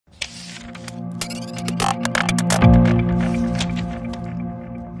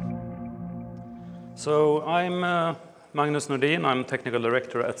So I'm Magnus Nordin. I'm technical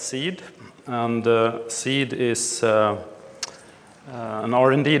director at SEED, and SEED is an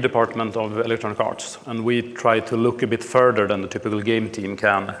R&D department of Electronic Arts, and we try to look a bit further than the typical game team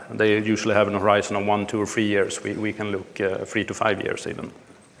can. They usually have an horizon of 1, 2, or 3 years. We can look 3 to 5 years even.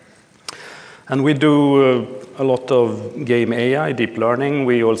 And we do a lot of game AI, deep learning.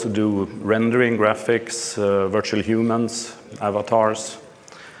 We also do rendering, graphics, virtual humans, avatars.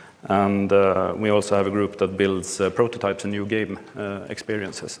 And we also have a group that builds prototypes and new game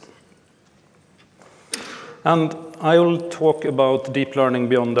experiences. And I will talk about deep learning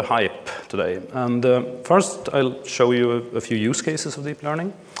beyond the hype today. And first, I'll show you a few use cases of deep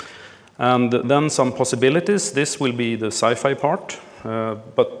learning. And then some possibilities. This will be the sci-fi part,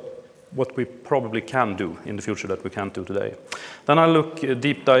 but what we probably can do in the future that we can't do today. Then I'll look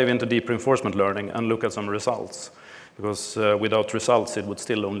deep dive into deep reinforcement learning and look at some results. Because without results, it would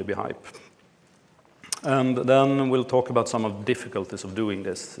still only be hype. And then we'll talk about some of the difficulties of doing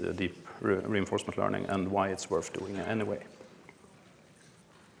this deep reinforcement learning and why it's worth doing it anyway.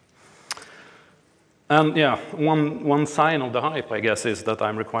 And yeah, one sign of the hype, I guess, is that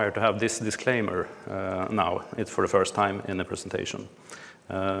I'm required to have this disclaimer now. It's for the first time in the presentation.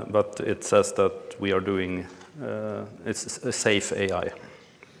 But it says that we are doing, it's a safe AI.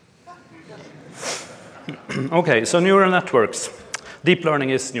 Okay, so neural networks. Deep learning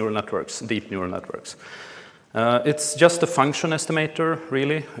is neural networks, deep neural networks. It's just a function estimator,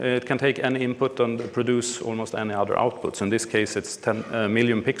 really. It can take any input and produce almost any other outputs. In this case, it's 10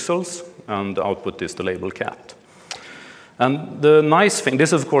 million pixels, and the output is the label cat. And the nice thing,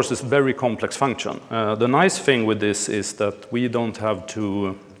 this of course is a very complex function. The nice thing with this is that we don't have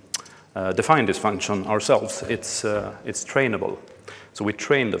to define this function ourselves. It's trainable. So we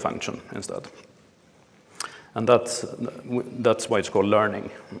train the function instead. And that's why it's called learning.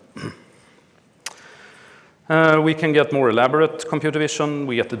 We can get more elaborate computer vision.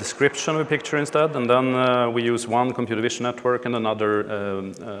 We get the description of a picture instead, and then we use one computer vision network and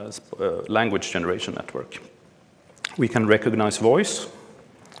another language generation network. We can recognize voice.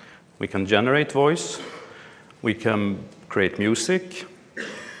 We can generate voice. We can create music.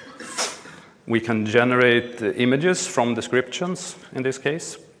 We can generate images from descriptions, in this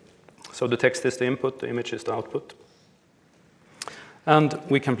case. So the text is the input, the image is the output. And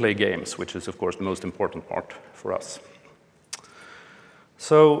we can play games, which is, of course, the most important part for us.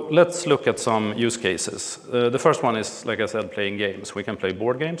 So let's look at some use cases. The first one is, like I said, playing games. We can play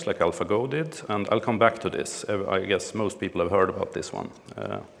board games like AlphaGo did, and I'll come back to this. I guess most people have heard about this one.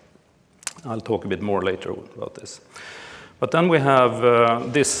 I'll talk a bit more later about this. But then we have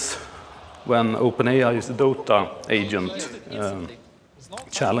this, when OpenAI's Dota agent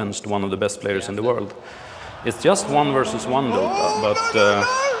challenged one of the best players in the world. It's just 1 versus 1 Dota, but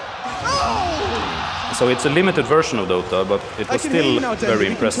so it's a limited version of Dota, but it was still very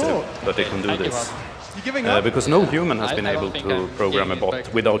impressive that they can do this. Because no human has been able to program a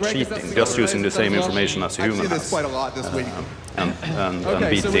bot without cheating, just using the same information as a human has, and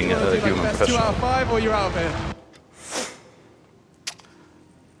beating a human professional.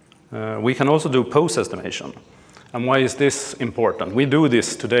 We can also do pose estimation. And why is this important? We do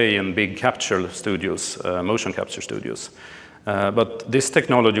this today in big capture studios, motion capture studios. But this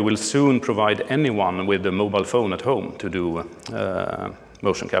technology will soon provide anyone with a mobile phone at home to do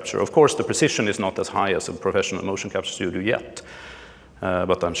motion capture. Of course, the precision is not as high as a professional motion capture studio yet,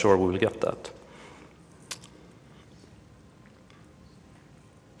 but I'm sure we will get that.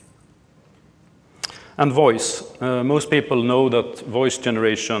 And voice. Most people know that voice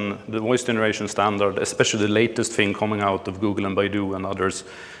generation, the voice generation standard, especially the latest thing coming out of Google and Baidu and others,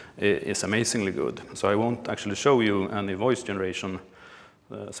 is amazingly good. So I won't actually show you any voice generation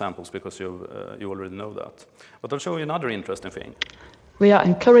samples because you already know that. But I'll show you another interesting thing. We are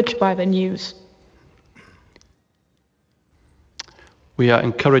encouraged by the news. We are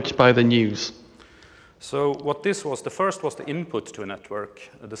encouraged by the news. So what this was, the first was the input to a network.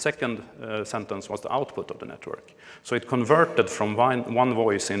 The second sentence was the output of the network. So it converted from one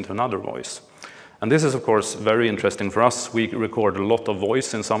voice into another voice. And this is, of course, very interesting for us. We record a lot of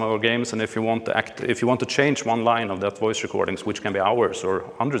voice in some of our games, and if you want to change one line of that voice recordings, which can be hours or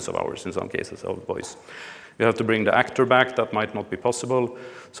hundreds of hours in some cases of voice, you have to bring the actor back. That might not be possible.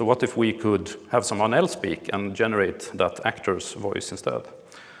 So what if we could have someone else speak and generate that actor's voice instead?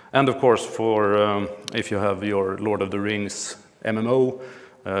 And of course, for if you have your Lord of the Rings MMO,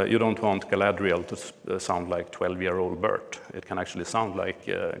 you don't want Galadriel to sound like 12-year-old Bert. It can actually sound like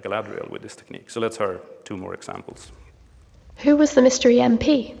Galadriel with this technique. So let's hear 2 more examples. Who was the mystery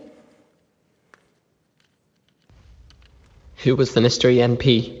MP? Who was the mystery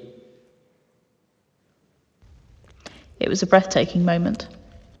MP? It was a breathtaking moment.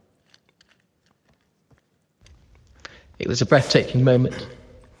 It was a breathtaking moment.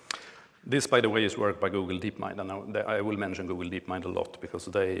 This, by the way, is work by Google DeepMind, and I will mention Google DeepMind a lot because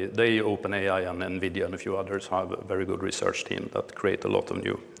they OpenAI and NVIDIA and a few others have a very good research team that create a lot of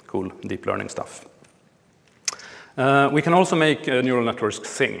new cool deep learning stuff. We can also make neural networks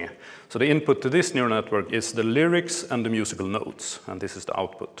sing. So the input to this neural network is the lyrics and the musical notes, and this is the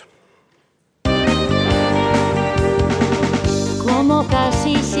output. Como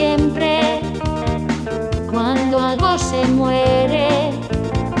casi siempre, cuando algo se muere,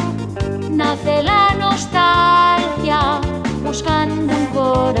 nace la nostalgia buscando un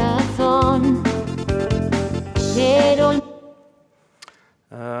corazón. Pero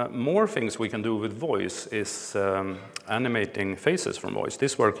more things we can do with voice is animating faces from voice.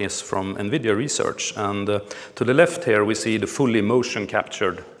 This work is from NVIDIA research, and to the left here we see the fully motion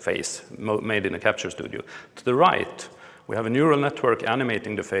captured face made in a capture studio. To the right we have a neural network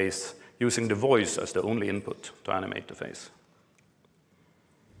animating the face using the voice as the only input to animate the face.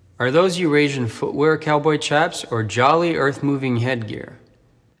 Are those Eurasian footwear cowboy chaps or jolly earth-moving headgear?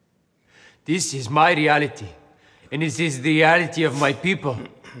 This is my reality, and it is the reality of my people.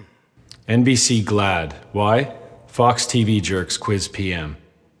 NBC Glad. Why? Fox TV Jerks Quiz PM.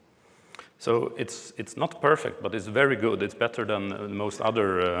 So it's not perfect, but it's very good. It's better than most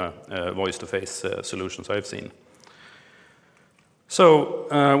other voice-to-face solutions I've seen. So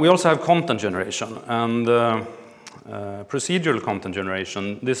we also have content generation and procedural content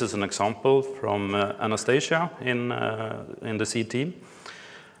generation. This is an example from Anastasia in the C team.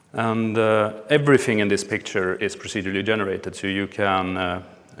 And everything in this picture is procedurally generated, so you can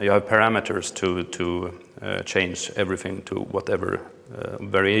you have parameters to change everything to whatever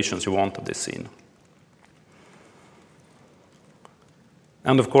variations you want of this scene.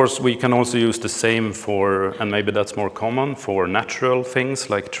 And of course, we can also use the same for, and maybe that's more common, for natural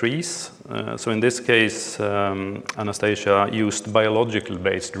things like trees. So in this case, Anastasia used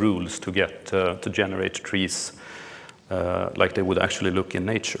biological-based rules to get to generate trees like they would actually look in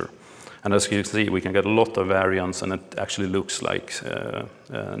nature. And as you can see, we can get a lot of variance, and it actually looks like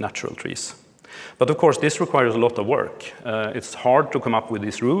natural trees. But of course, this requires a lot of work. It's hard to come up with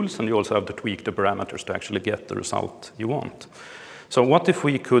these rules, and you also have to tweak the parameters to actually get the result you want. So what if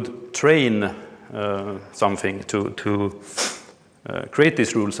we could train something to create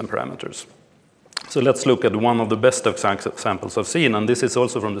these rules and parameters? So let's look at one of the best examples I've seen, and this is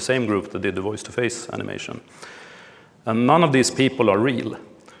also from the same group that did the voice-to-face animation. And none of these people are real.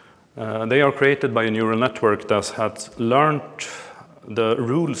 They are created by a neural network that has learned the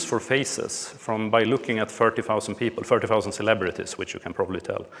rules for faces by looking at 30,000 people, 30,000 celebrities, which you can probably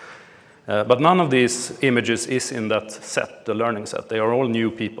tell. But none of these images is in that set, the learning set. They are all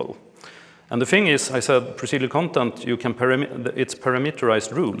new people. And the thing is, I said procedural content, you can it's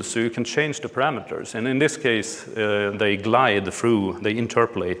parameterized rules, so you can change the parameters. And in this case, they glide through, they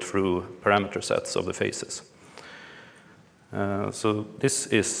interpolate through parameter sets of the faces. So this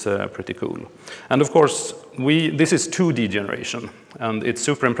is pretty cool. And of course, this is 2D generation, and it's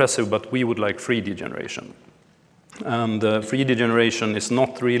super impressive, but we would like 3D generation. And 3D generation is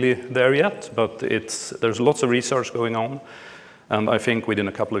not really there yet, but there's lots of research going on. And I think within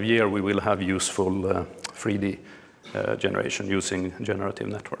a couple of years, we will have useful 3D generation using generative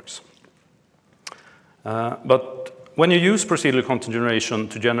networks. But when you use procedural content generation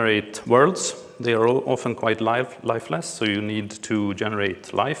to generate worlds, they are often quite lifeless, so you need to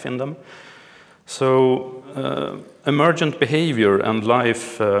generate life in them. So emergent behavior and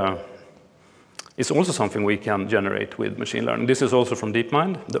life is also something we can generate with machine learning. This is also from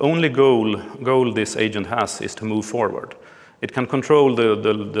DeepMind. The only goal this agent has is to move forward. It can control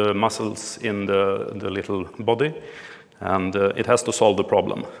the muscles in the little body, and it has to solve the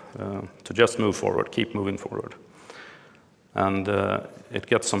problem, to just move forward, keep moving forward. And it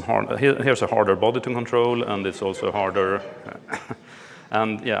gets some hard, here's a harder body to control, and it's also harder,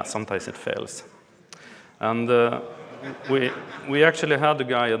 and yeah, sometimes it fails. And we actually had the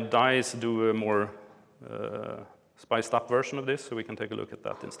guy at DICE do a more spiced up version of this, so we can take a look at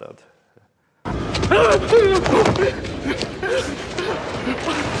that instead.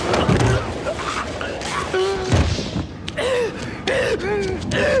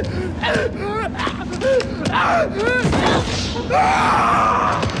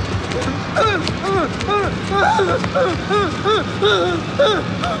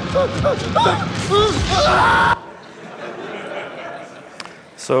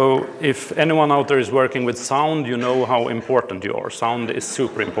 So if anyone out there is working with sound, you know how important you are. Sound is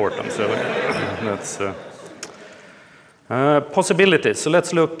super important. So that's Possibilities. So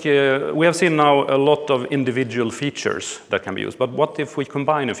let's look, we have seen now a lot of individual features that can be used, but what if we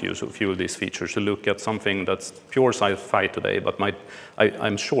combine a few of these features to look at something that's pure sci-fi today, but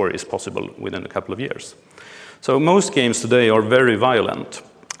I'm sure is possible within a couple of years. So most games today are very violent.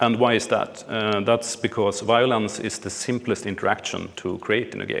 And why is that? That's because violence is the simplest interaction to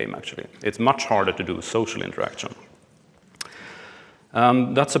create in a game, actually. It's much harder to do social interaction.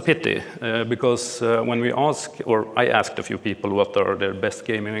 And that's a pity, because when we ask, or I asked a few people what are their best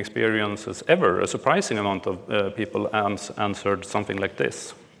gaming experiences ever, a surprising amount of people answered something like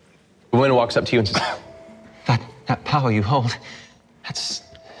this. A woman walks up to you and says, that power you hold, that's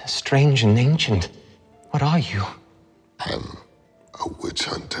strange and ancient. What are you? I'm a witch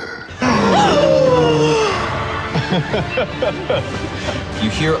hunter. You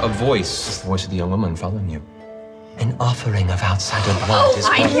hear a voice, the voice of the young woman following you. An offering of outsider blood is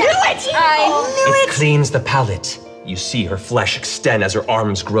I knew it! I knew it cleans the palate. You see her flesh extend as her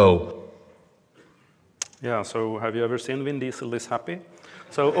arms grow. Yeah, so have you ever seen Vin Diesel this happy?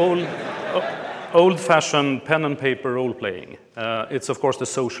 So old-fashioned pen and paper role-playing. It's of course the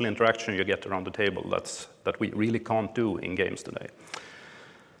social interaction you get around the table that we really can't do in games today.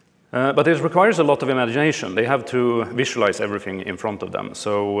 But it requires a lot of imagination. They have to visualize everything in front of them.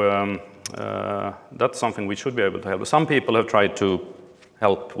 So that's something we should be able to help. Some people have tried to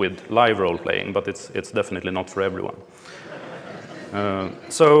help with live role-playing, but it's definitely not for everyone.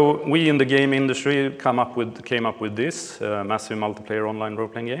 So we in the game industry came up with this, massive multiplayer online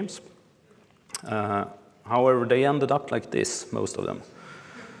role-playing games. However, they ended up like this, most of them.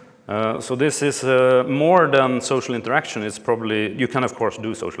 So this is more than social interaction. It's probably, you can of course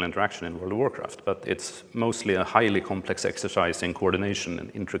do social interaction in World of Warcraft, but it's mostly a highly complex exercise in coordination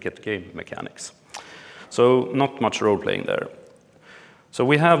and intricate game mechanics. So not much role-playing there. So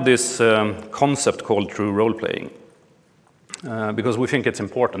we have this concept called true role-playing because we think it's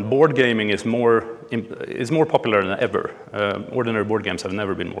important. Board gaming is more popular than ever. Ordinary board games have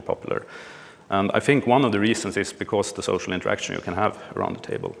never been more popular. And I think one of the reasons is because the social interaction you can have around the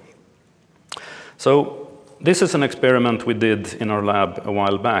table. So this is an experiment we did in our lab a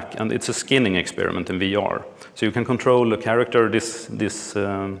while back, and it's a skinning experiment in VR. So you can control a character, it's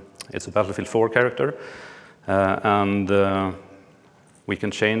a Battlefield 4 character, and we can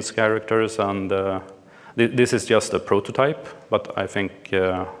change characters, and this is just a prototype, but I think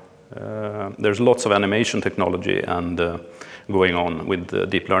there's lots of animation technology and going on with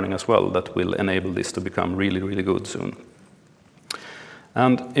deep learning as well that will enable this to become really, really good soon.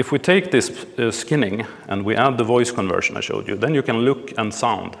 And if we take this skinning and we add the voice conversion I showed you, then you can look and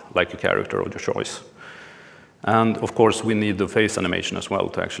sound like a character of your choice. And of course, we need the face animation as well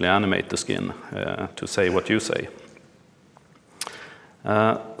to actually animate the skin to say what you say.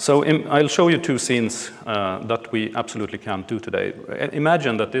 I'll show you two scenes that we absolutely can't do today.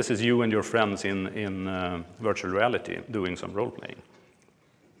 Imagine that this is you and your friends in virtual reality doing some role-playing.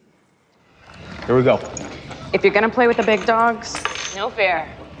 Here we go. If you're gonna play with the big dogs, no fair.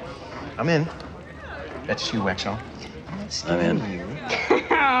 I'm in. That's you, Exo. I'm in.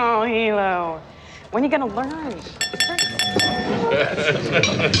 Oh, Hilo. When are you gonna learn?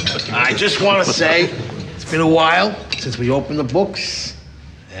 I just want to say, it's been a while since we opened the books.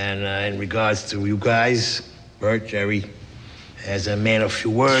 And in regards to you guys, Bert, Jerry, as a man of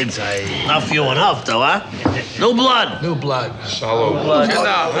few words, Not few enough, though, huh? No blood. No blood. Salud.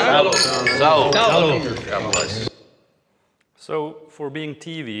 Salud. So for being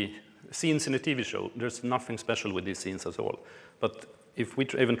TV, scenes in a TV show, there's nothing special with these scenes at all. But if we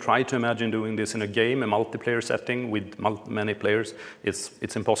even try to imagine doing this in a game, a multiplayer setting with many players,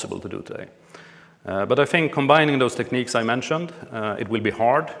 it's impossible to do today. But I think combining those techniques I mentioned, it will be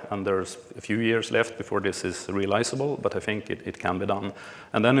hard, and there's a few years left before this is realizable, but I think it can be done.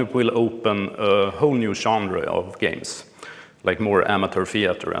 And then it will open a whole new genre of games, like more amateur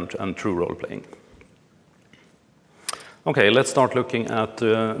theater and true role-playing. Okay, let's start looking at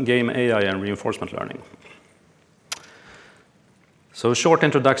game AI and reinforcement learning. So short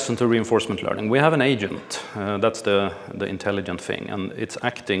introduction to reinforcement learning. We have an agent, that's the intelligent thing, and it's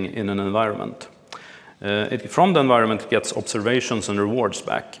acting in an environment. From the environment, it gets observations and rewards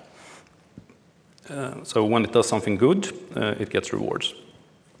back. So when it does something good, it gets rewards.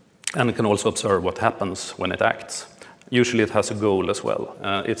 And it can also observe what happens when it acts. Usually it has a goal as well.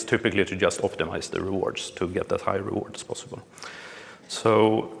 It's typically to just optimize the rewards to get as high reward as possible.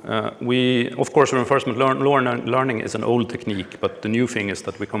 So of course, reinforcement learning is an old technique, but the new thing is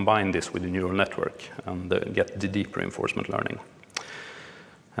that we combine this with the neural network and get the deep reinforcement learning.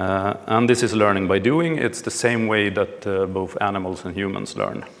 And this is learning by doing. It's the same way that both animals and humans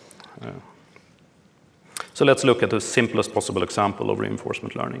learn. So let's look at the simplest possible example of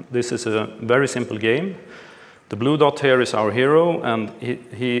reinforcement learning. This is a very simple game. The blue dot here is our hero, and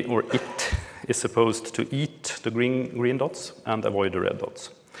he or it is supposed to eat the green dots and avoid the red dots.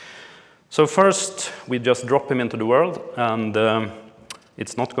 So first, we just drop him into the world, and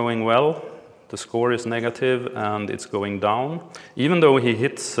it's not going well. The score is negative, and it's going down. Even though he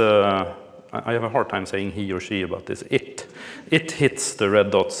hits, I have a hard time saying he or she about this, it hits the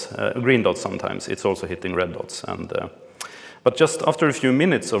red dots, green dots sometimes. It's also hitting red dots. But just after a few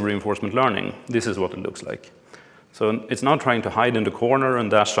minutes of reinforcement learning, this is what it looks like. So it's now trying to hide in the corner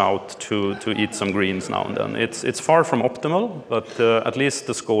and dash out to eat some greens now and then. It's far from optimal, but at least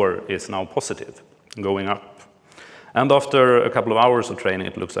the score is now positive, going up. And after a couple of hours of training,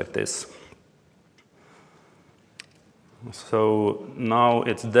 it looks like this. So now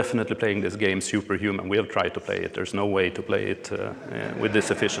it's definitely playing this game superhuman. We have tried to play it. There's no way to play it with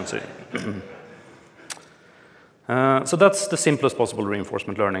this efficiency. So that's the simplest possible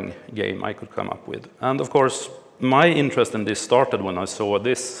reinforcement learning game I could come up with. And of course, my interest in this started when I saw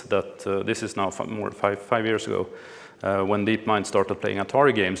this, that this is now five years ago, when DeepMind started playing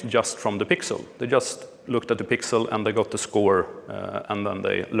Atari games just from the pixel. They just looked at the pixel and they got the score, and then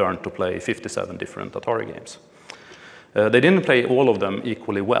they learned to play 57 different Atari games. They didn't play all of them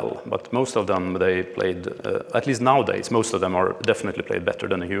equally well, but most of them they played, at least nowadays, most of them are definitely played better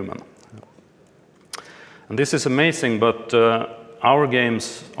than a human. And this is amazing, but our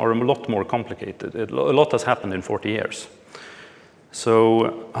games are a lot more complicated. A lot has happened in 40 years.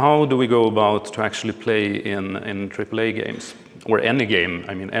 So how do we go about to actually play in AAA games? Or any game,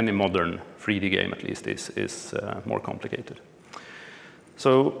 I mean any modern 3D game at least is more complicated.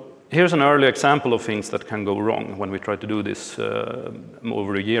 So here's an early example of things that can go wrong when we tried to do this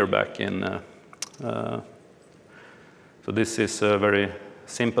over a year back in. So this is very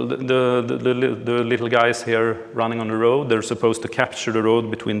simple. The little guys here running on the road, they're supposed to capture the road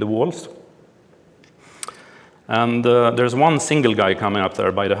between the walls. And there's one single guy coming up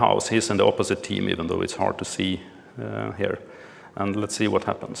there by the house. He's in the opposite team, even though it's hard to see here. And let's see what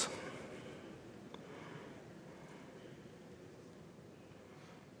happens.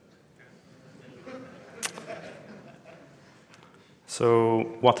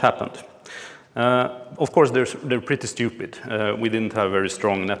 So what happened? Of course, they're pretty stupid. We didn't have very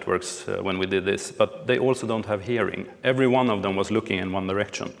strong networks when we did this, but they also don't have hearing. Every one of them was looking in one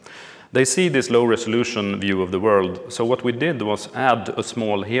direction. They see this low-resolution view of the world, so what we did was add a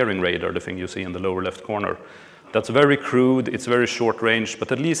small hearing radar, the thing you see in the lower left corner. That's very crude, it's very short range,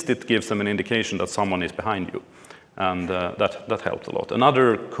 but at least it gives them an indication that someone is behind you. And that helped a lot.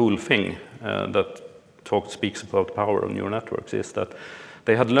 Another cool thing that speaks about the power of neural networks is that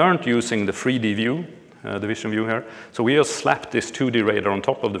they had learned using the 3D view, the vision view here. So we just slapped this 2D radar on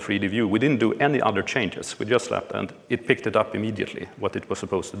top of the 3D view. We didn't do any other changes. We just slapped, and it picked it up immediately, what it was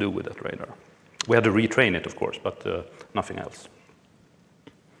supposed to do with that radar. We had to retrain it, of course, but nothing else.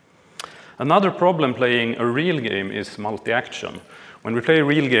 Another problem playing a real game is multi-action. When we play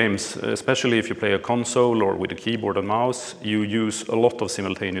real games, especially if you play a console or with a keyboard and mouse, you use a lot of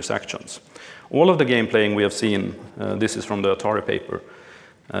simultaneous actions. All of the game playing we have seen, this is from the Atari paper,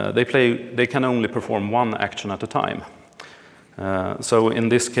 they can only perform one action at a time. So in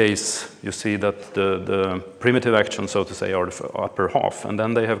this case, you see that the primitive actions, so to say, are the upper half, and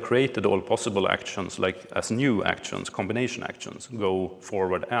then they have created all possible actions, like as new actions, combination actions, go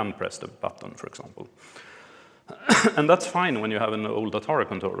forward and press the button, for example. And that's fine when you have an old Atari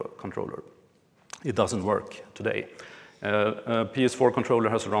controller. It doesn't work today. A PS4 controller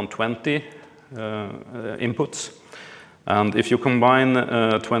has around 20 inputs. And if you combine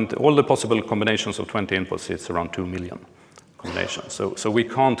all the possible combinations of 20 inputs, it's around 2 million combinations. So we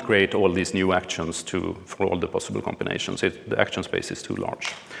can't create all these new actions for all the possible combinations. The action space is too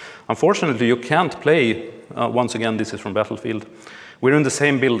large. Unfortunately, you can't play, once again, this is from Battlefield. We're in the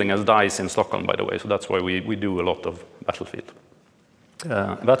same building as DICE in Stockholm, by the way, so that's why we do a lot of Battlefield.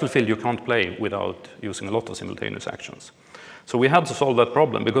 Battlefield you can't play without using a lot of simultaneous actions. So we had to solve that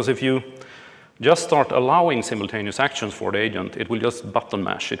problem, because if you just start allowing simultaneous actions for the agent, it will just button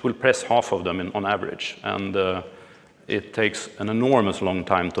mash. It will press half of them on average, and it takes an enormous long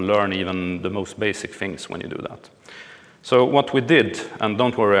time to learn even the most basic things when you do that. So what we did, and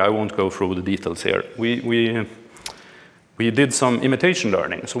don't worry, I won't go through the details here, we did some imitation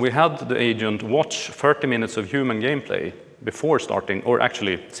learning. So we had the agent watch 30 minutes of human gameplay before starting, or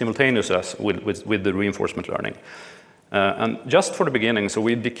actually simultaneous with the reinforcement learning. And just for the beginning, so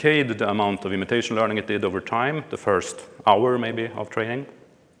we decayed the amount of imitation learning it did over time, the first hour maybe of training.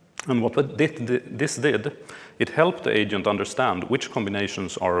 And what this did, it helped the agent understand which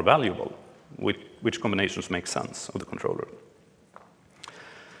combinations are valuable. which combinations make sense of the controller.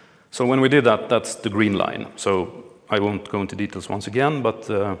 So when we did that, that's the green line. So I won't go into details once again, but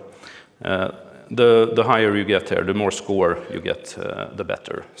the higher you get here, the more score you get, the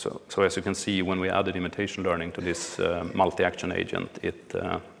better. So as you can see, when we added imitation learning to this multi-action agent,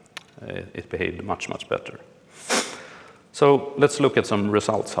 it behaved much, much better. So let's look at some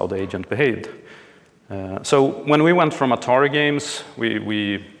results, how the agent behaved. So when we went from Atari games,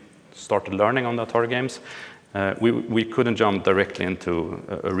 we started learning on the Atari games. We couldn't jump directly into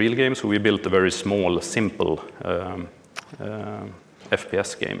a real game, so we built a very small, simple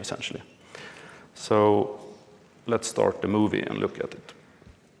FPS game, essentially. So let's start the movie and look at it.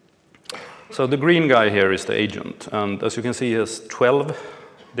 So the green guy here is the agent, and as you can see, he has 12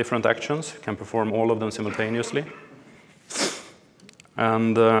 different actions, can perform all of them simultaneously.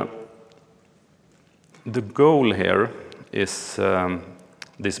 And the goal here is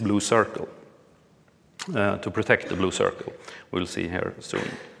this blue circle, to protect the blue circle. We'll see here soon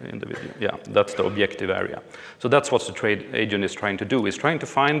in the video. Yeah, that's the objective area. So that's what the trade agent is trying to do. It's trying to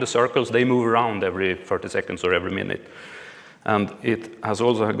find the circles. They move around every 30 seconds or every minute. And it has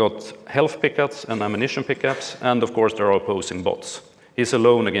also got health pickups and ammunition pickups, and of course there are opposing bots. He's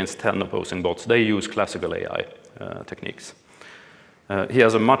alone against 10 opposing bots. They use classical AI techniques. He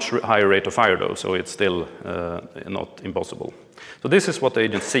has a much higher rate of fire though, so it's still not impossible. So this is what the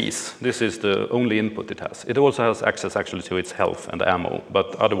agent sees. This is the only input it has. It also has access actually to its health and ammo,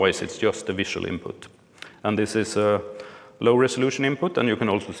 but otherwise it's just the visual input. And this is a low resolution input, and you can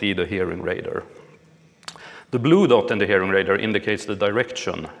also see the hearing radar. The blue dot in the hearing radar indicates the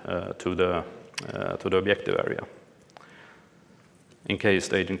direction to the objective area, in case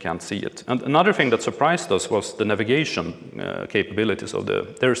the agent can't see it. And another thing that surprised us was the navigation capabilities of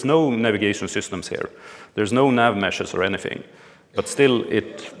there's no navigation systems here. There's no nav meshes or anything. But still,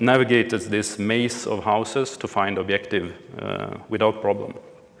 it navigated this maze of houses to find objective without problem.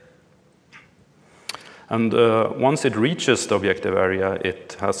 And once it reaches the objective area,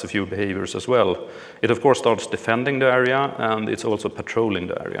 it has a few behaviors as well. It, of course, starts defending the area, and it's also patrolling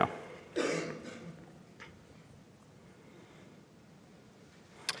the area.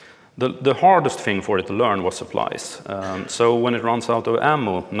 The hardest thing for it to learn was supplies. So when it runs out of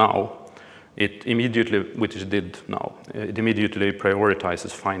ammo now, it immediately, which it did now, it immediately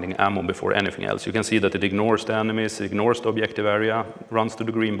prioritizes finding ammo before anything else. You can see that it ignores the enemies, ignores the objective area, runs to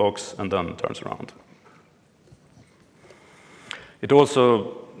the green box, and then turns around. It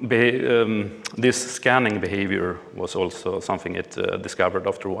also, this scanning behavior was also something it discovered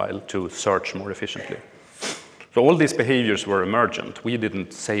after a while to search more efficiently. So all these behaviors were emergent. We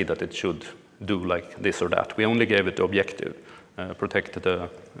didn't say that it should do like this or that. We only gave it the objective, protect the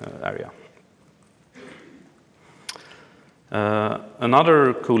area.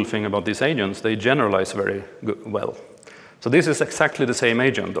 Another cool thing about these agents, they generalize very well. So this is exactly the same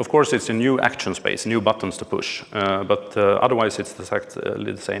agent. Of course, it's a new action space, new buttons to push, but otherwise it's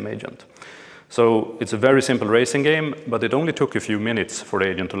exactly the same agent. So it's a very simple racing game, but it only took a few minutes for the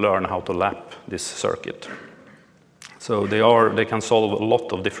agent to learn how to lap this circuit. So they can solve a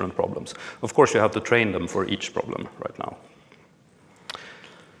lot of different problems. Of course, you have to train them for each problem right now.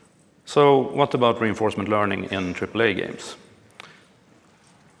 So what about reinforcement learning in AAA games?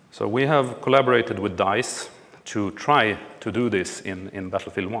 So we have collaborated with DICE to try to do this in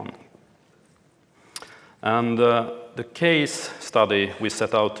Battlefield 1. And the case study we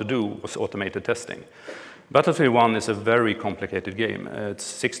set out to do was automated testing. Battlefield 1 is a very complicated game. It's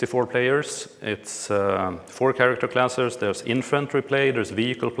 64 players, it's 4 character classes, there's infantry play, there's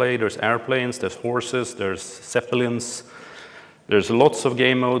vehicle play, there's airplanes, there's horses, there's zeppelins. There's lots of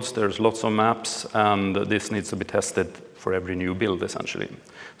game modes, there's lots of maps, and this needs to be tested for every new build, essentially.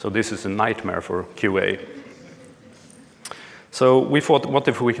 So this is a nightmare for QA. So we thought, what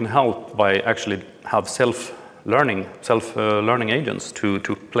if we can help by actually have self-learning agents to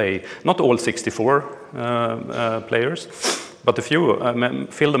play, not all 64 players, but a few,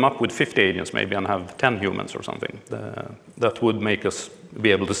 fill them up with 50 agents maybe and have 10 humans or something. That would make us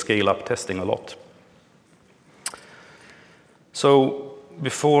be able to scale up testing a lot. So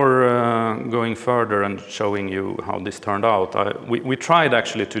before going further and showing you how this turned out, we tried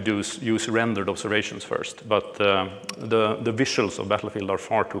actually to use rendered observations first, but the visuals of Battlefield are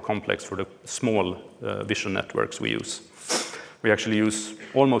far too complex for the small vision networks we use. We actually use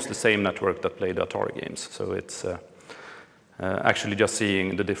almost the same network that played Atari games, so it's actually just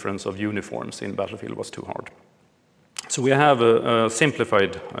seeing the difference of uniforms in Battlefield was too hard. So we have a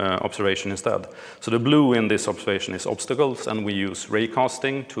simplified observation instead. So the blue in this observation is obstacles, and we use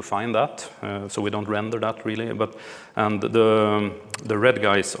raycasting to find that. So we don't render that really, and the red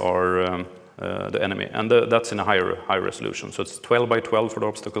guys are the enemy, and that's in a high resolution. So it's 12 by 12 for the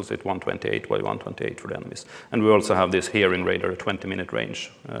obstacles, it's 128 by 128 for the enemies. And we also have this hearing radar, 20-minute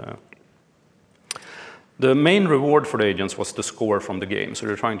range. The main reward for the agents was the score from the game, so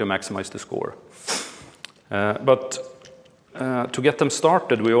they're trying to maximize the score. To get them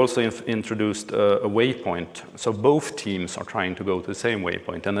started, we also introduced a waypoint. So both teams are trying to go to the same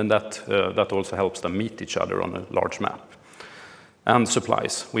waypoint, and then that also helps them meet each other on a large map. And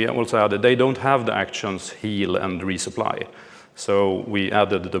supplies. We also added, they don't have the actions heal and resupply. So we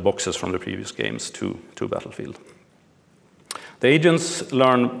added the boxes from the previous games to Battlefield. The agents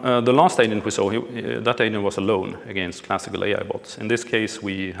learn, the last agent we saw, that agent was alone against classical AI bots. In this case,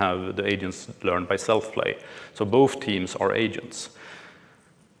 we have the agents learn by self-play. So both teams are agents.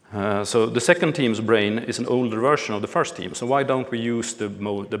 So the second team's brain is an older version of the first team. So why don't we use the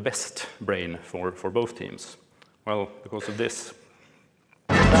best brain for both teams? Well, because of this.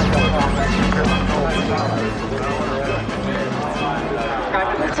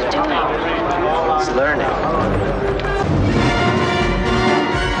 What's it doing? It's learning.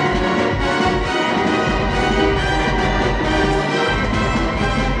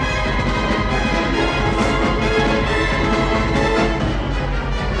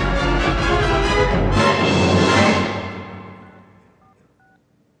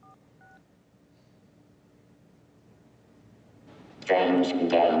 Strange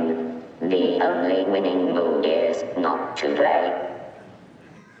game. The only winning move is not to play.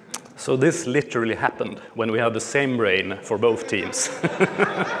 So this literally happened when we had the same brain for both teams.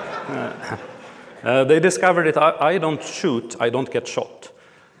 They discovered it, I don't shoot, I don't get shot.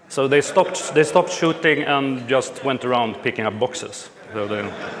 So they stopped shooting and just went around picking up boxes.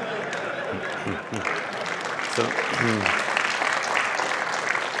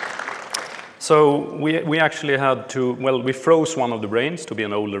 So we actually had to, well, we froze one of the brains to be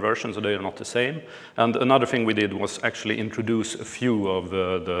an older version, so they are not the same. And another thing we did was actually introduce a few of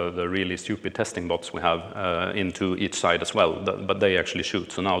the really stupid testing bots we have into each side as well, but they actually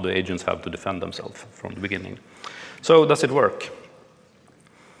shoot. So now the agents have to defend themselves from the beginning. So does it work?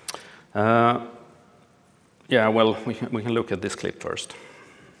 Yeah, well, we can look at this clip first.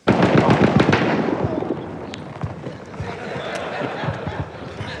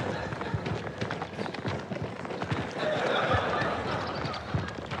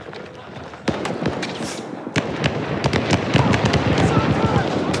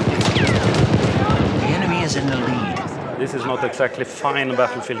 This is not exactly fine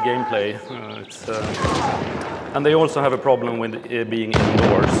Battlefield gameplay. And they also have a problem with being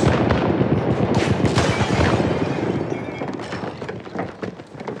indoors.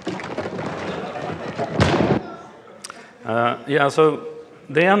 Yeah, so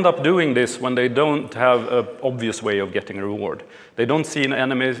they end up doing this when they don't have an obvious way of getting a reward. They don't see an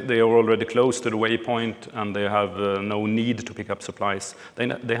enemy, they are already close to the waypoint, and they have no need to pick up supplies.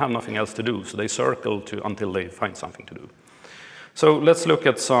 They have nothing else to do, so they circle until they find something to do. So let's look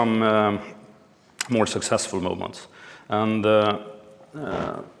at some more successful moments. And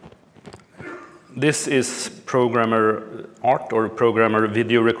this is programmer art, or programmer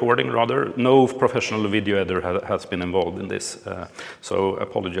video recording, rather. No professional video editor has been involved in this, so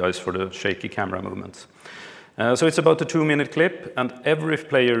apologize for the shaky camera movements. So it's about a 2-minute clip, and every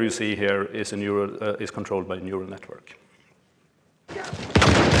player you see here is controlled by a neural network.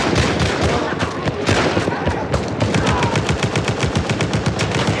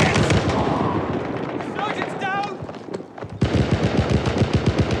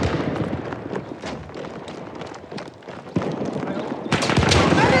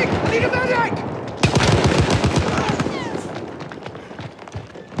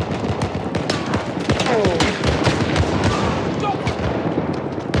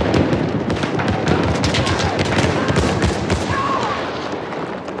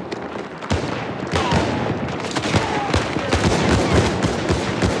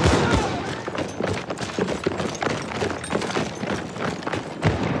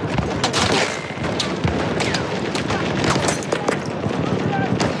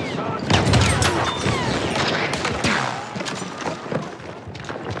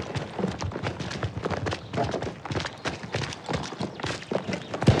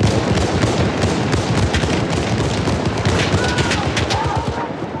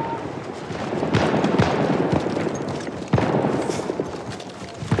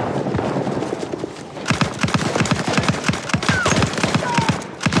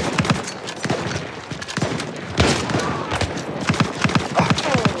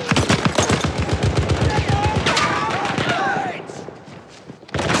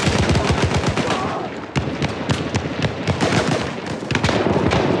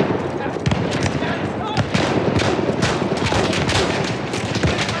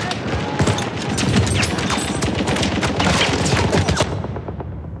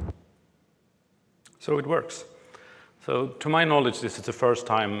 works. So to my knowledge, this is the first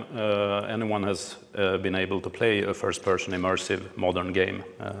time anyone has been able to play a first-person immersive modern game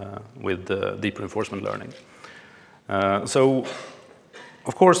with deep reinforcement learning. So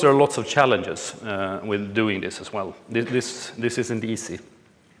of course, there are lots of challenges with doing this as well. This isn't easy.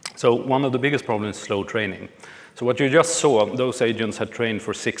 So one of the biggest problems is slow training. So what you just saw, those agents had trained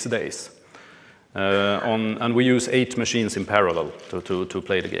for 6 days. And we use 8 machines in parallel to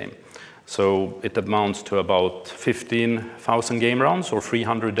play the game. So it amounts to about 15,000 game rounds or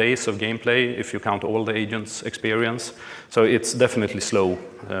 300 days of gameplay if you count all the agents' experience. So it's definitely slow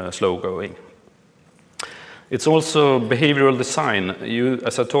going. It's also behavioral design.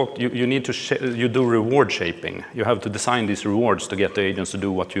 As I talked, you need to you do reward shaping. You have to design these rewards to get the agents to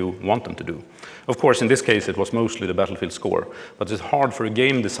do what you want them to do. Of course, in this case, it was mostly the battlefield score, but it's hard for a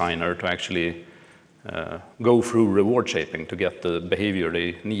game designer to actually go through reward shaping to get the behavior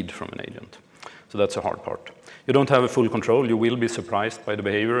they need from an agent. So that's a hard part. You don't have a full control. You will be surprised by the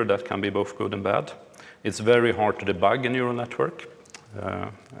behavior. That can be both good and bad. It's very hard to debug a neural network,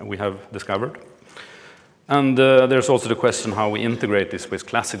 we have discovered. And there's also the question how we integrate this with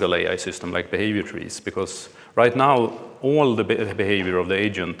classical AI systems like behavior trees, because right now all the behavior of the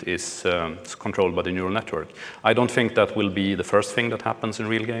agent is controlled by the neural network. I don't think that will be the first thing that happens in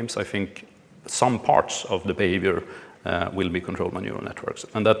real games. I think some parts of the behavior will be controlled by neural networks.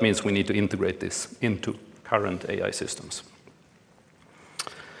 And that means we need to integrate this into current AI systems.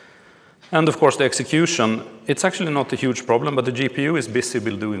 And of course, the execution, it's actually not a huge problem, but the GPU is busy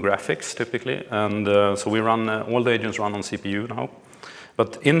with doing graphics typically. And so we run, all the agents run on CPU now.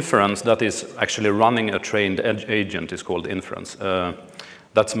 But inference, that is actually running a trained edge agent, is called inference.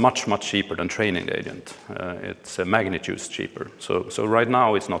 That's much, much cheaper than training the agent. It's magnitudes cheaper. So right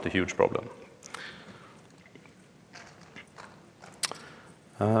now, it's not a huge problem.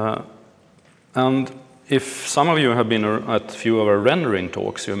 And if some of you have been at a few of our rendering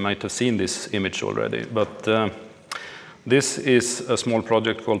talks, you might have seen this image already. But this is a small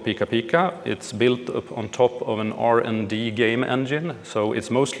project called Pika Pika. It's built up on top of an R&D game engine. So it's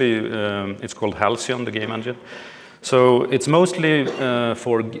mostly, it's called Halcyon, the game engine. So it's mostly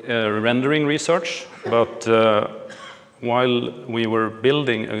for rendering research, but while we were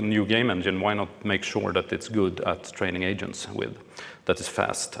building a new game engine, why not make sure that it's good at training agents with, that is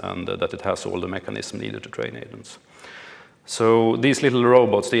fast, and that it has all the mechanisms needed to train agents. So these little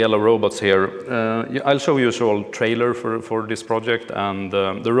robots, the yellow robots here, I'll show you a small trailer for this project, and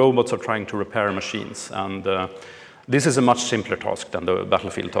the robots are trying to repair machines. And this is a much simpler task than the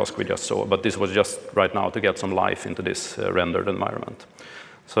battlefield task we just saw, but this was just right now to get some life into this rendered environment.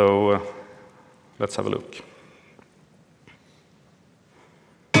 So let's have a look.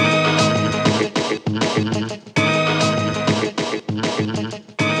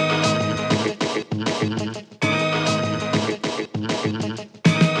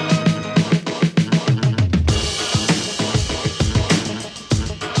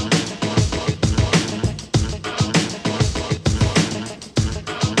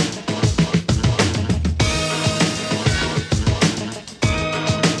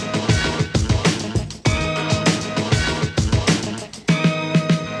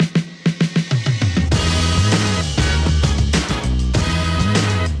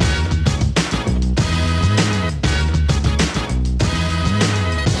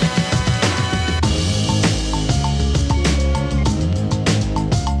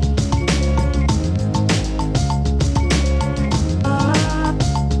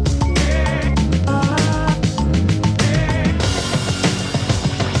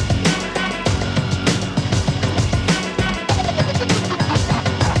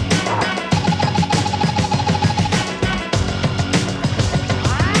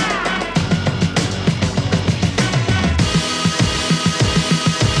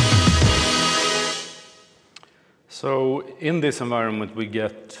 So in this environment,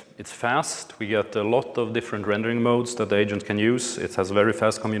 it's fast. We get a lot of different rendering modes that the agent can use. It has very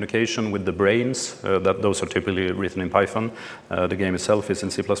fast communication with the brains. Those are typically written in Python. The game itself is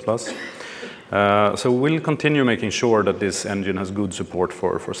in C++. So we'll continue making sure that this engine has good support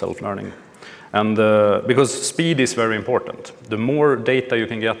for self-learning. And because speed is very important. The more data you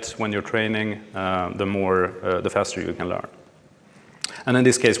can get when you're training, the faster you can learn. And in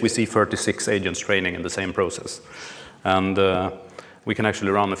this case, we see 36 agents training in the same process. And we can actually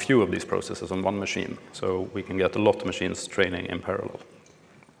run a few of these processes on one machine. So we can get a lot of machines training in parallel.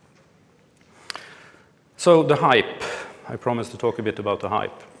 So the hype. I promised to talk a bit about the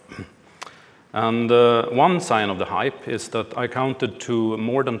hype. And one sign of the hype is that I counted to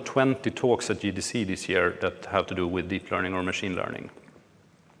more than 20 talks at GDC this year that have to do with deep learning or machine learning.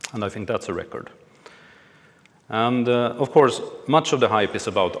 And I think that's a record. And of course, much of the hype is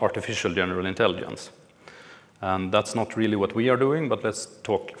about artificial general intelligence. And that's not really what we are doing, but let's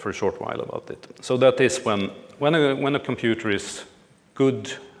talk for a short while about it. So that is when a computer is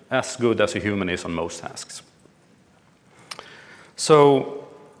good as a human is on most tasks. So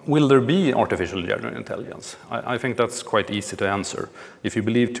will there be artificial general intelligence? I think that's quite easy to answer. If you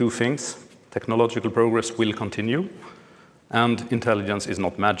believe two things, technological progress will continue, and intelligence is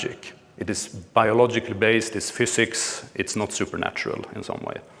not magic. It is biologically based, it's physics, it's not supernatural in some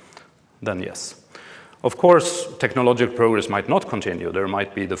way. Then yes. Of course, technological progress might not continue. There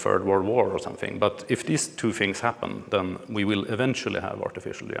might be the Third World War or something. But if these two things happen, then we will eventually have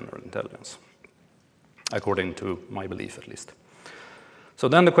artificial general intelligence, according to my belief at least. So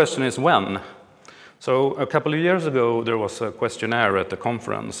then the question is when? So a couple of years ago, there was a questionnaire at the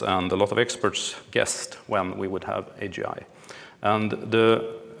conference, and a lot of experts guessed when we would have AGI. And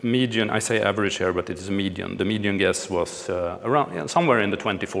the median, I say average here, but it is a median. The median guess was around somewhere in the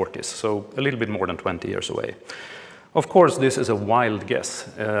 2040s, so a little bit more than 20 years away. Of course, this is a wild guess.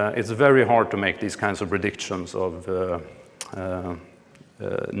 It's very hard to make these kinds of predictions of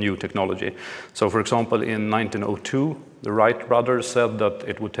new technology. So for example, in 1902, the Wright brothers said that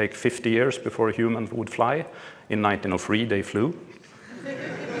it would take 50 years before a human would fly. In 1903, they flew.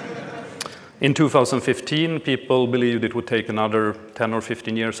 In 2015, people believed it would take another 10 or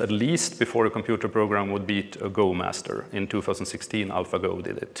 15 years at least before a computer program would beat a Go master. In 2016, AlphaGo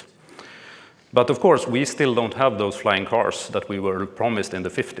did it. But of course, we still don't have those flying cars that we were promised in the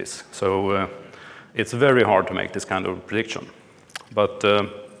 50s. So it's very hard to make this kind of prediction. But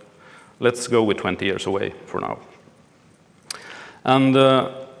let's go with 20 years away for now. And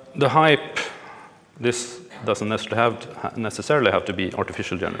the hype, this doesn't necessarily have to be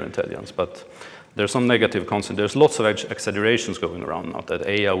artificial general intelligence, but there's some negative concept. There's lots of exaggerations going around now that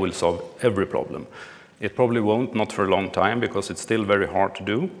AI will solve every problem. It probably won't, not for a long time, because it's still very hard to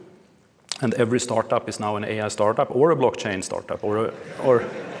do. And every startup is now an AI startup or a blockchain startup, or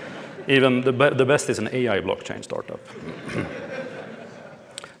even the best is an AI blockchain startup.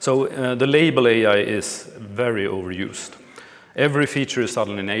 So the label AI is very overused. Every feature is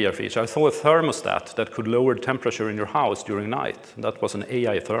suddenly an AI feature. I saw a thermostat that could lower the temperature in your house during night. That was an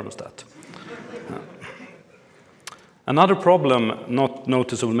AI thermostat. Another problem, not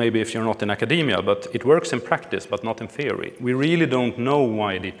noticeable maybe if you're not in academia, but it works in practice, but not in theory. We really don't know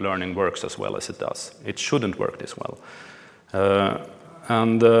why deep learning works as well as it does. It shouldn't work this well.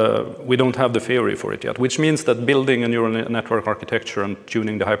 And we don't have the theory for it yet, which means that building a neural network architecture and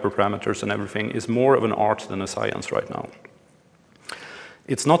tuning the hyperparameters and everything is more of an art than a science right now.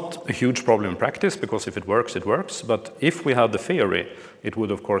 It's not a huge problem in practice, because if it works, it works. But if we had the theory, it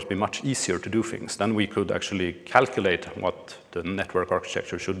would, of course, be much easier to do things. Then we could actually calculate what the network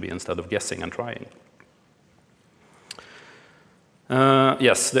architecture should be instead of guessing and trying.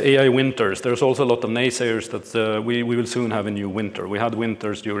 Yes, the AI winters. There's also a lot of naysayers that we will soon have a new winter. We had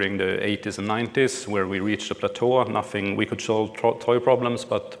winters during the 80s and 90s where we reached a plateau. Nothing, we could solve toy problems,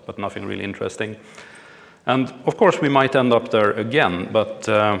 but nothing really interesting. And of course, we might end up there again, but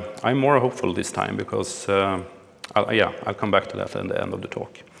I'm more hopeful this time because, I'll come back to that at the end of the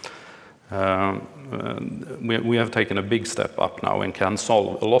talk. We have taken a big step up now and can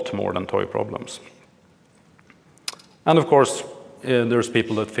solve a lot more than toy problems. And of course, there's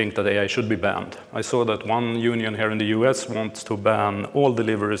people that think that AI should be banned. I saw that one union here in the US wants to ban all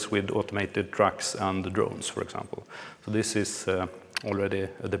deliveries with automated trucks and drones, for example. So this is already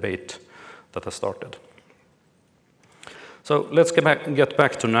a debate that has started. So let's get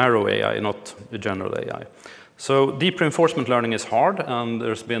back to narrow AI, not the general AI. So deep reinforcement learning is hard, and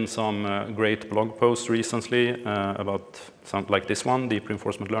there's been some great blog posts recently about something like this one, deep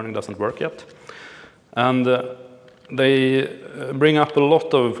reinforcement learning doesn't work yet. And they bring up a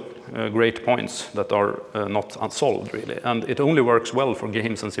lot of great points that are not unsolved, really. And it only works well for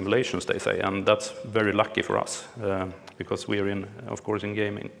games and simulations, they say, and that's very lucky for us, because we are, of course, in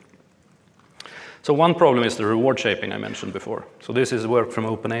gaming. So one problem is the reward shaping I mentioned before. So this is work from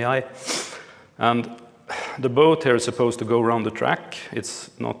OpenAI. And the boat here is supposed to go around the track.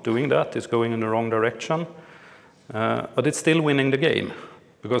 It's not doing that. It's going in the wrong direction. But it's still winning the game,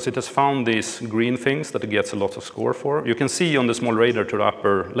 because it has found these green things that it gets a lot of score for. You can see on the small radar to the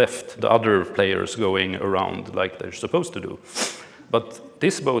upper left the other players going around like they're supposed to do. But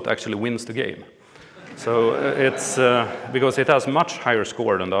this boat actually wins the game. So it's because it has much higher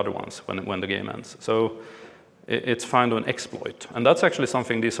score than the other ones when the game ends. So it's found an exploit. And that's actually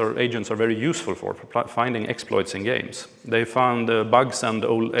something these agents are very useful for finding exploits in games. They found bugs and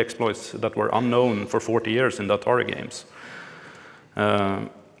old exploits that were unknown for 40 years in the Atari games.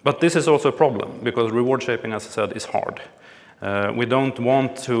 But this is also a problem, because reward shaping, as I said, is hard. We don't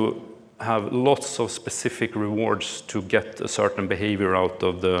want to have lots of specific rewards to get a certain behavior out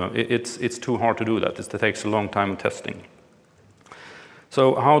of the... It's too hard to do that. It takes a long time of testing.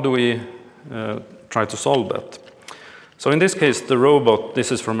 So how do we try to solve that? So in this case, the robot,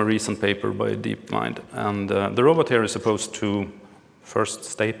 this is from a recent paper by DeepMind, and the robot here is supposed to first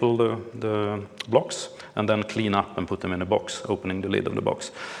staple the blocks and then clean up and put them in a box, opening the lid of the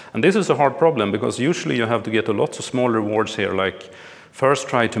box. And this is a hard problem, because usually you have to get a lot of small rewards here, like first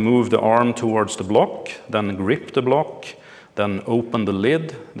try to move the arm towards the block, then grip the block, then open the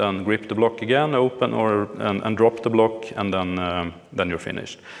lid, then grip the block again, open and drop the block, and then you're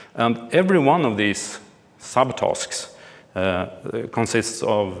finished. And every one of these subtasks consists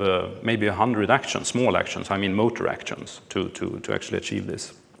of maybe 100 actions, small actions, I mean motor actions, to actually achieve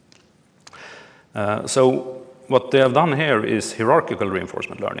this. So what they have done here is hierarchical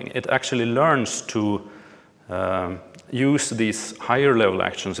reinforcement learning. It actually learns to use these higher level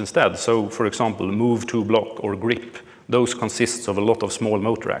actions instead. So for example, move to block or grip, those consists of a lot of small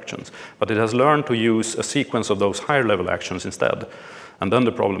motor actions. But it has learned to use a sequence of those higher level actions instead. And then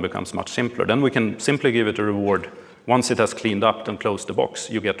the problem becomes much simpler. Then we can simply give it a reward. Once it has cleaned up and closed the box,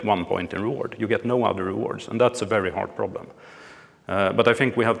 you get 1 point in reward. You get no other rewards, and that's a very hard problem. But I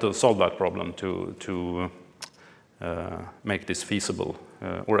think we have to solve that problem to make this feasible,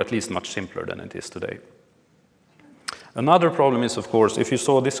 or at least much simpler than it is today. Another problem is, of course, if you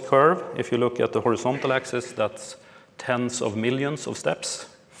saw this curve, if you look at the horizontal axis, that's tens of millions of steps.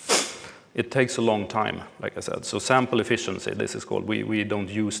 It takes a long time, like I said. So sample efficiency, this is called, we don't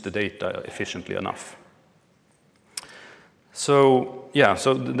use the data efficiently enough. So yeah,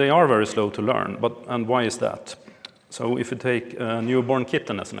 so they are very slow to learn, and why is that? So if you take a newborn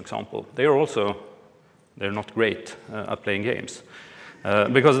kitten as an example, they're not great at playing games.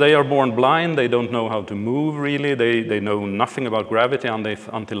 Because they are born blind, they don't know how to move really, they know nothing about gravity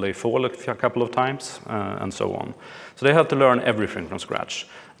until they fall a couple of times, and so on. So they have to learn everything from scratch.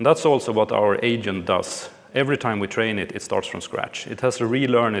 And that's also what our agent does. Every time we train it, it starts from scratch. It has to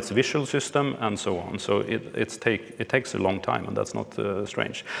relearn its visual system and so on. So it takes a long time, and that's not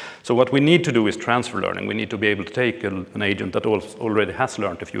strange. So what we need to do is transfer learning. We need to be able to take an agent that already has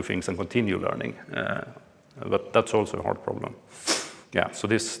learned a few things and continue learning. But that's also a hard problem. Yeah, so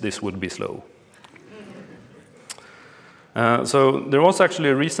this would be slow. So there was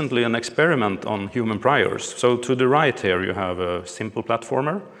actually recently an experiment on human priors. So to the right here, you have a simple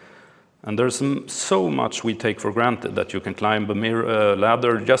platformer. And there's so much we take for granted, that you can climb a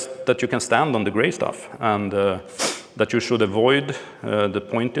ladder, just that you can stand on the gray stuff, and that you should avoid the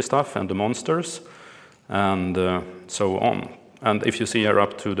pointy stuff and the monsters, and so on. And if you see here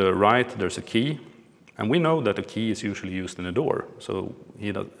up to the right, there's a key. And we know that a key is usually used in a door, so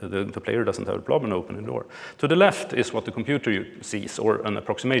the player doesn't have a problem opening the door. To the left is what the computer sees, or an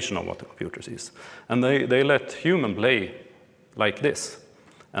approximation of what the computer sees. And they let human play like this.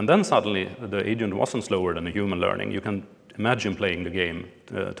 And then suddenly the agent wasn't slower than a human learning. You can imagine playing the game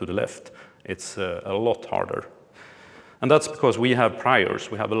to the left. It's a lot harder. And that's because we have priors.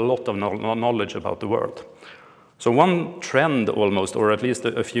 We have a lot of knowledge about the world. So one trend almost, or at least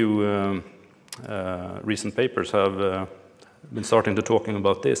a few recent papers have been starting to talking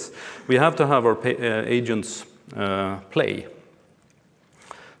about this. We have to have our agents play.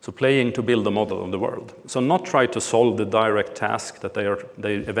 So playing to build a model of the world. So not try to solve the direct task that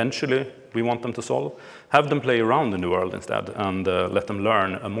they eventually we want them to solve. Have them play around in the world instead, and let them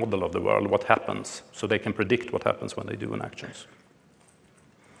learn a model of the world, what happens, so they can predict what happens when they do an actions.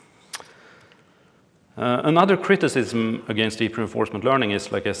 Another criticism against deep reinforcement learning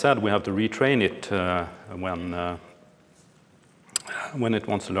is, like I said, we have to retrain it when it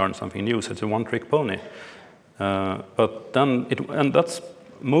wants to learn something new. So it's a one-trick pony. But then and that's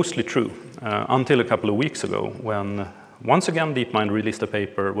mostly true until a couple of weeks ago, when once again DeepMind released a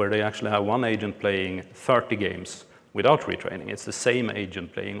paper where they actually have one agent playing 30 games without retraining. It's the same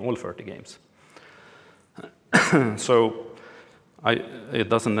agent playing all 30 games. So it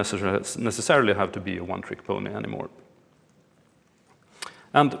doesn't necessarily have to be a one-trick pony anymore.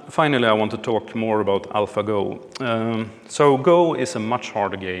 And finally, I want to talk more about AlphaGo. So Go is a much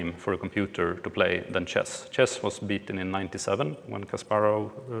harder game for a computer to play than chess. Chess was beaten in '97 when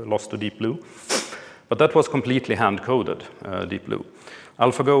Kasparov lost to Deep Blue. But that was completely hand-coded, Deep Blue.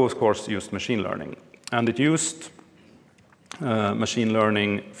 AlphaGo, of course, used machine learning. And it used machine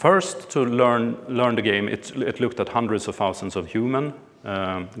learning first to learn the game. It looked at hundreds of thousands of human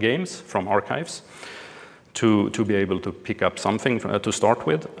games from archives to be able to pick up something to start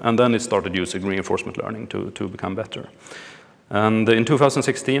with, and then it started using reinforcement learning to become better. And in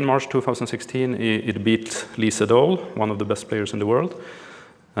 2016, March 2016, it beat Lee Sedol, one of the best players in the world,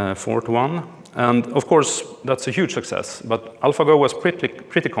 4-1. And of course, that's a huge success. But AlphaGo was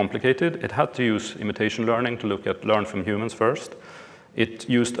pretty complicated. It had to use imitation learning to learn from humans first. It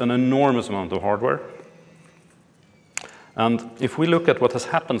used an enormous amount of hardware. And if we look at what has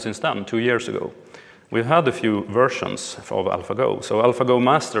happened since then, 2 years ago, we've had a few versions of AlphaGo. So AlphaGo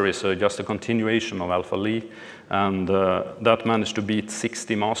Master is just a continuation of AlphaLee, and that managed to beat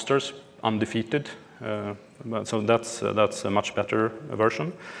 60 masters undefeated. So that's a much better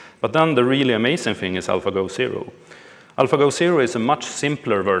version. But then the really amazing thing is AlphaGo Zero. AlphaGo Zero is a much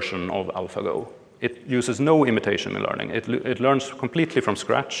simpler version of AlphaGo. It uses no imitation learning. It learns completely from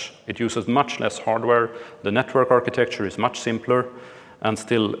scratch. It uses much less hardware. The network architecture is much simpler. And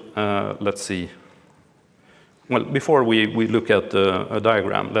still, let's see. Well, before we look at a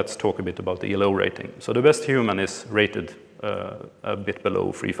diagram, let's talk a bit about the ELO rating. So the best human is rated a bit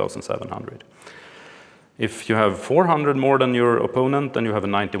below 3,700. If you have 400 more than your opponent, then you have a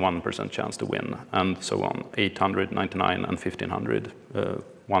 91% chance to win, and so on. 800, 99, and 1,500,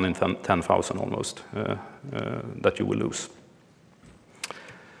 1 in 10,000 almost, that you will lose.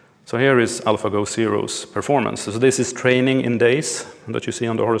 So here is AlphaGo Zero's performance. So this is training in days that you see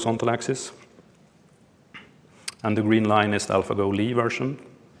on the horizontal axis. And the green line is the AlphaGo Lee version.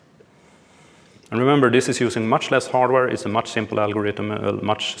 And remember, this is using much less hardware. It's a much simpler algorithm, a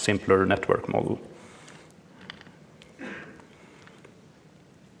much simpler network model.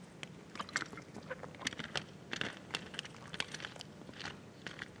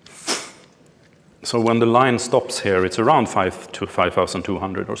 So when the line stops here, it's around 5 to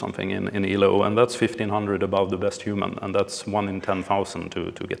 5,200 or something in ELO, and that's 1,500 above the best human, and that's 1 in 10,000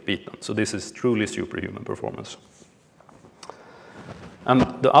 to get beaten. So this is truly superhuman performance. And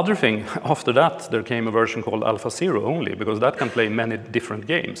the other thing, after that, there came a version called Alpha Zero only, because that can play many different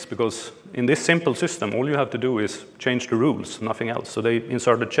games. Because in this simple system, all you have to do is change the rules, nothing else. So they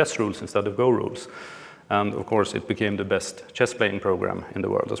inserted chess rules instead of Go rules. And of course, it became the best chess playing program in the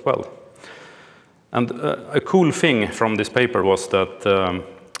world as well. And a cool thing from this paper was that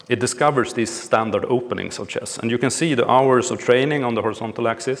it discovers these standard openings of chess. And you can see the hours of training on the horizontal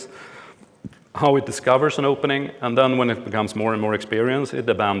axis, how it discovers an opening, and then when it becomes more and more experienced, it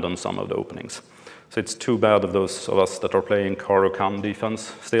abandons some of the openings. So it's too bad of those of us that are playing Caro-Kann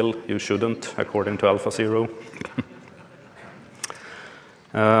defense still. You shouldn't, according to Alpha Zero.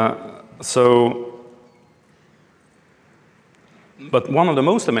 But one of the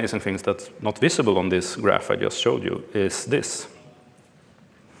most amazing things that's not visible on this graph I just showed you is this.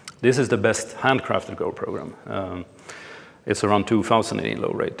 This is the best handcrafted Go program. It's around 2,000 in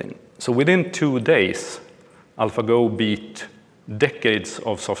ELO rating. So within 2 days, AlphaGo beat decades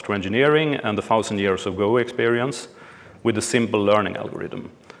of software engineering and 1,000 years of Go experience with a simple learning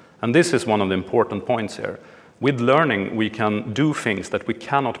algorithm. And this is one of the important points here. With learning, we can do things that we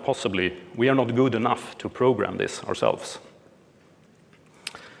cannot possibly, we are not good enough to program this ourselves.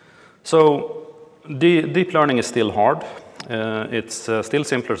 So deep learning is still hard. It's still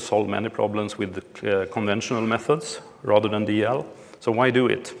simpler to solve many problems with conventional methods rather than DL. So why do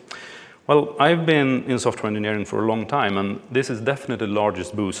it? Well, I've been in software engineering for a long time, and this is definitely the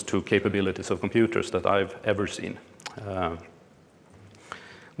largest boost to capabilities of computers that I've ever seen.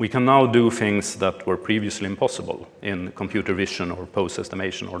 We can now do things that were previously impossible in computer vision or pose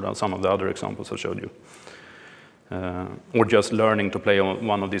estimation or some of the other examples I showed you. Or just learning to play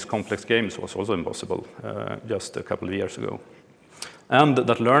one of these complex games was also impossible just a couple of years ago. And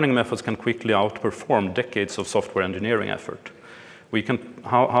that learning methods can quickly outperform decades of software engineering effort. We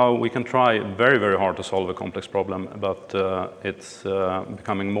can try very, very hard to solve a complex problem, but it's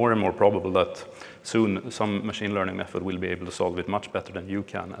becoming more and more probable that soon some machine learning method will be able to solve it much better than you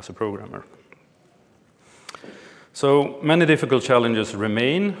can as a programmer. So many difficult challenges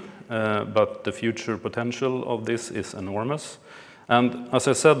remain, but the future potential of this is enormous. And as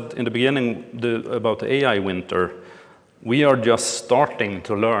I said in the beginning about the AI winter, we are just starting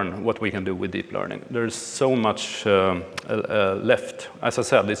to learn what we can do with deep learning. There's so much left. As I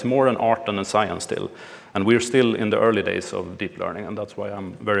said, it's more an art than a science still. And we're still in the early days of deep learning, and that's why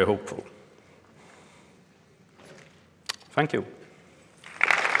I'm very hopeful. Thank you.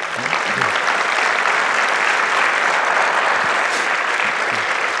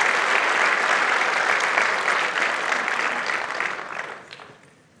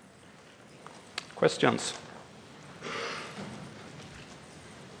 Questions?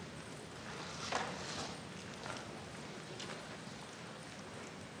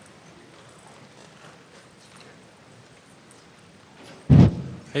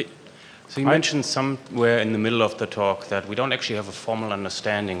 Hey, So you mentioned somewhere in the middle of the talk that we don't actually have a formal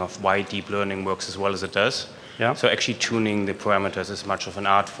understanding of why deep learning works as well as it does. Yeah. So actually tuning the parameters is much of an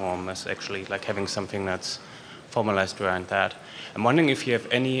art form as actually like having something that's formalized around that. I'm wondering if you have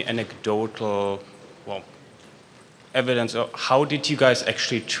any anecdotal, well, evidence of how did you guys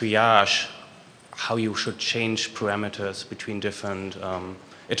actually triage how you should change parameters between different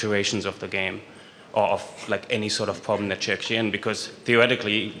iterations of the game, or of like any sort of problem that you're actually in, because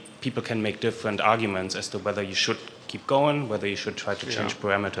theoretically people can make different arguments as to whether you should keep going, whether you should try to change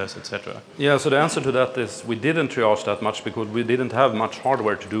parameters, etc. Yeah, so the answer to that is we didn't triage that much because we didn't have much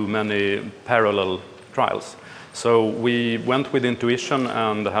hardware to do many parallel trials. So we went with intuition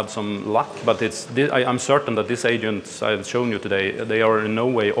and had some luck, but I'm certain that these agents I've shown you today, they are in no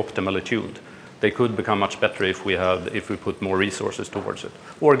way optimally tuned. They could become much better if we put more resources towards it,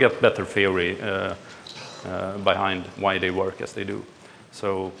 or get better theory behind why they work as they do.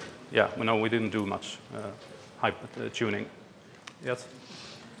 So yeah, we didn't do much tuning. Yes?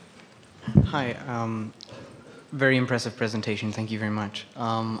 Hi. Very impressive presentation. Thank you very much.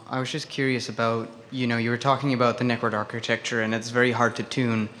 I was just curious about, you were talking about the network architecture, and it's very hard to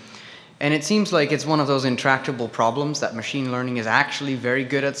tune. And it seems like it's one of those intractable problems that machine learning is actually very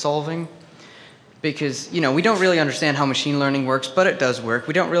good at solving. Because, we don't really understand how machine learning works, but it does work.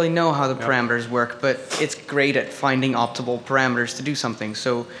 We don't really know how the parameters work, but it's great at finding optimal parameters to do something.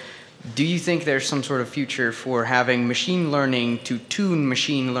 So do you think there's some sort of future for having machine learning to tune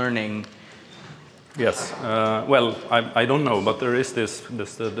machine learning? Yes. Well, I don't know, but there is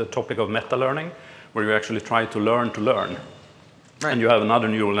the topic of meta-learning, where you actually try to learn. Right. And you have another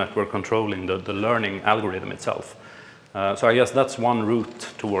neural network controlling the learning algorithm itself. So I guess that's one route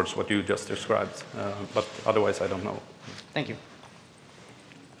towards what you just described, but otherwise I don't know. Thank you.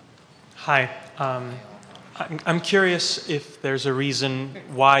 Hi. I'm curious if there's a reason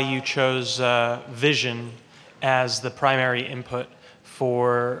why you chose vision as the primary input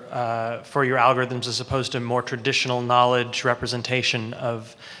for your algorithms as opposed to more traditional knowledge representation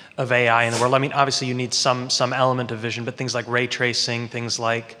of AI in the world. I mean, obviously you need some element of vision, but things like ray tracing, things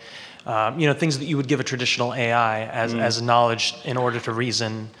like things that you would give a traditional AI as knowledge in order to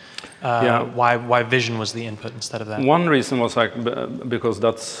reason. Why vision was the input instead of that? One reason was because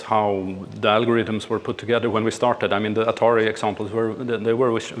that's how the algorithms were put together when we started. I mean, the Atari examples were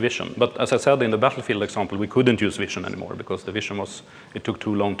vision, but as I said in the Battlefield example, we couldn't use vision anymore because the vision it took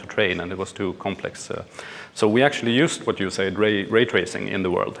too long to train and it was too complex. So we actually used what you said, ray tracing in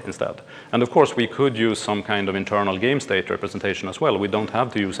the world instead. And of course, we could use some kind of internal game state representation as well. We don't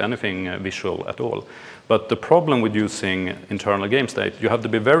have to use anything visual at all. But the problem with using internal game state, you have to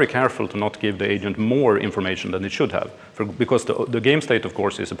be very careful to not give the agent more information than it should have. Because the game state, of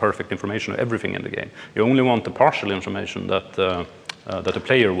course, is a perfect information of everything in the game. You only want the partial information that a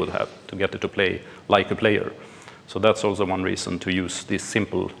player would have to get it to play like a player. So that's also one reason to use these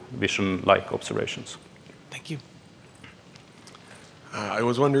simple vision-like observations. Thank you. I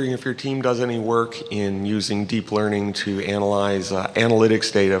was wondering if your team does any work in using deep learning to analyze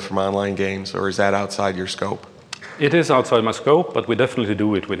analytics data from online games, or is that outside your scope? It is outside my scope, but we definitely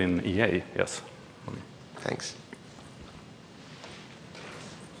do it within EA, yes. Thanks.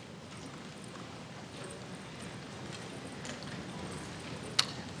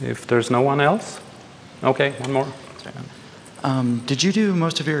 If there's no one else? Okay, one more. Did you do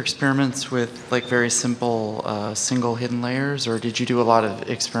most of your experiments with like very simple single hidden layers, or did you do a lot of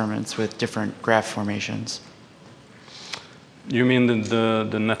experiments with different graph formations? You mean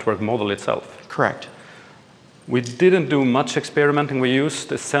the network model itself? Correct. We didn't do much experimenting. We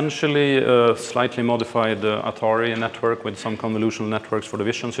used essentially a slightly modified Atari network with some convolutional networks for the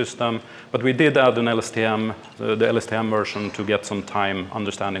vision system, but we did add an LSTM, the LSTM version, to get some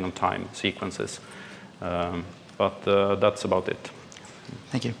understanding of time sequences. But that's about it.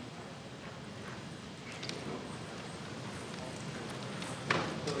 Thank you.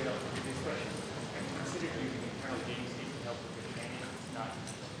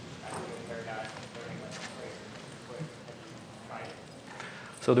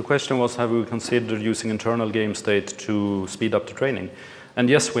 So the question was, have we considered using internal game state to speed up the training? And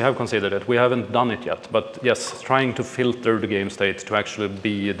yes, we have considered it. We haven't done it yet, but yes, trying to filter the game state to actually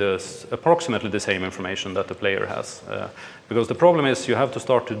be approximately the same information that the player has. Because the problem is you have to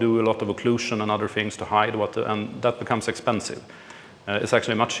start to do a lot of occlusion and other things to hide and that becomes expensive. It's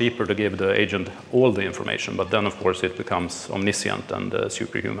actually much cheaper to give the agent all the information, but then of course it becomes omniscient and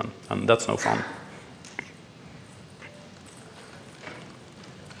superhuman, and that's no fun.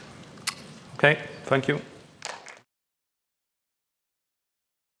 Okay, thank you.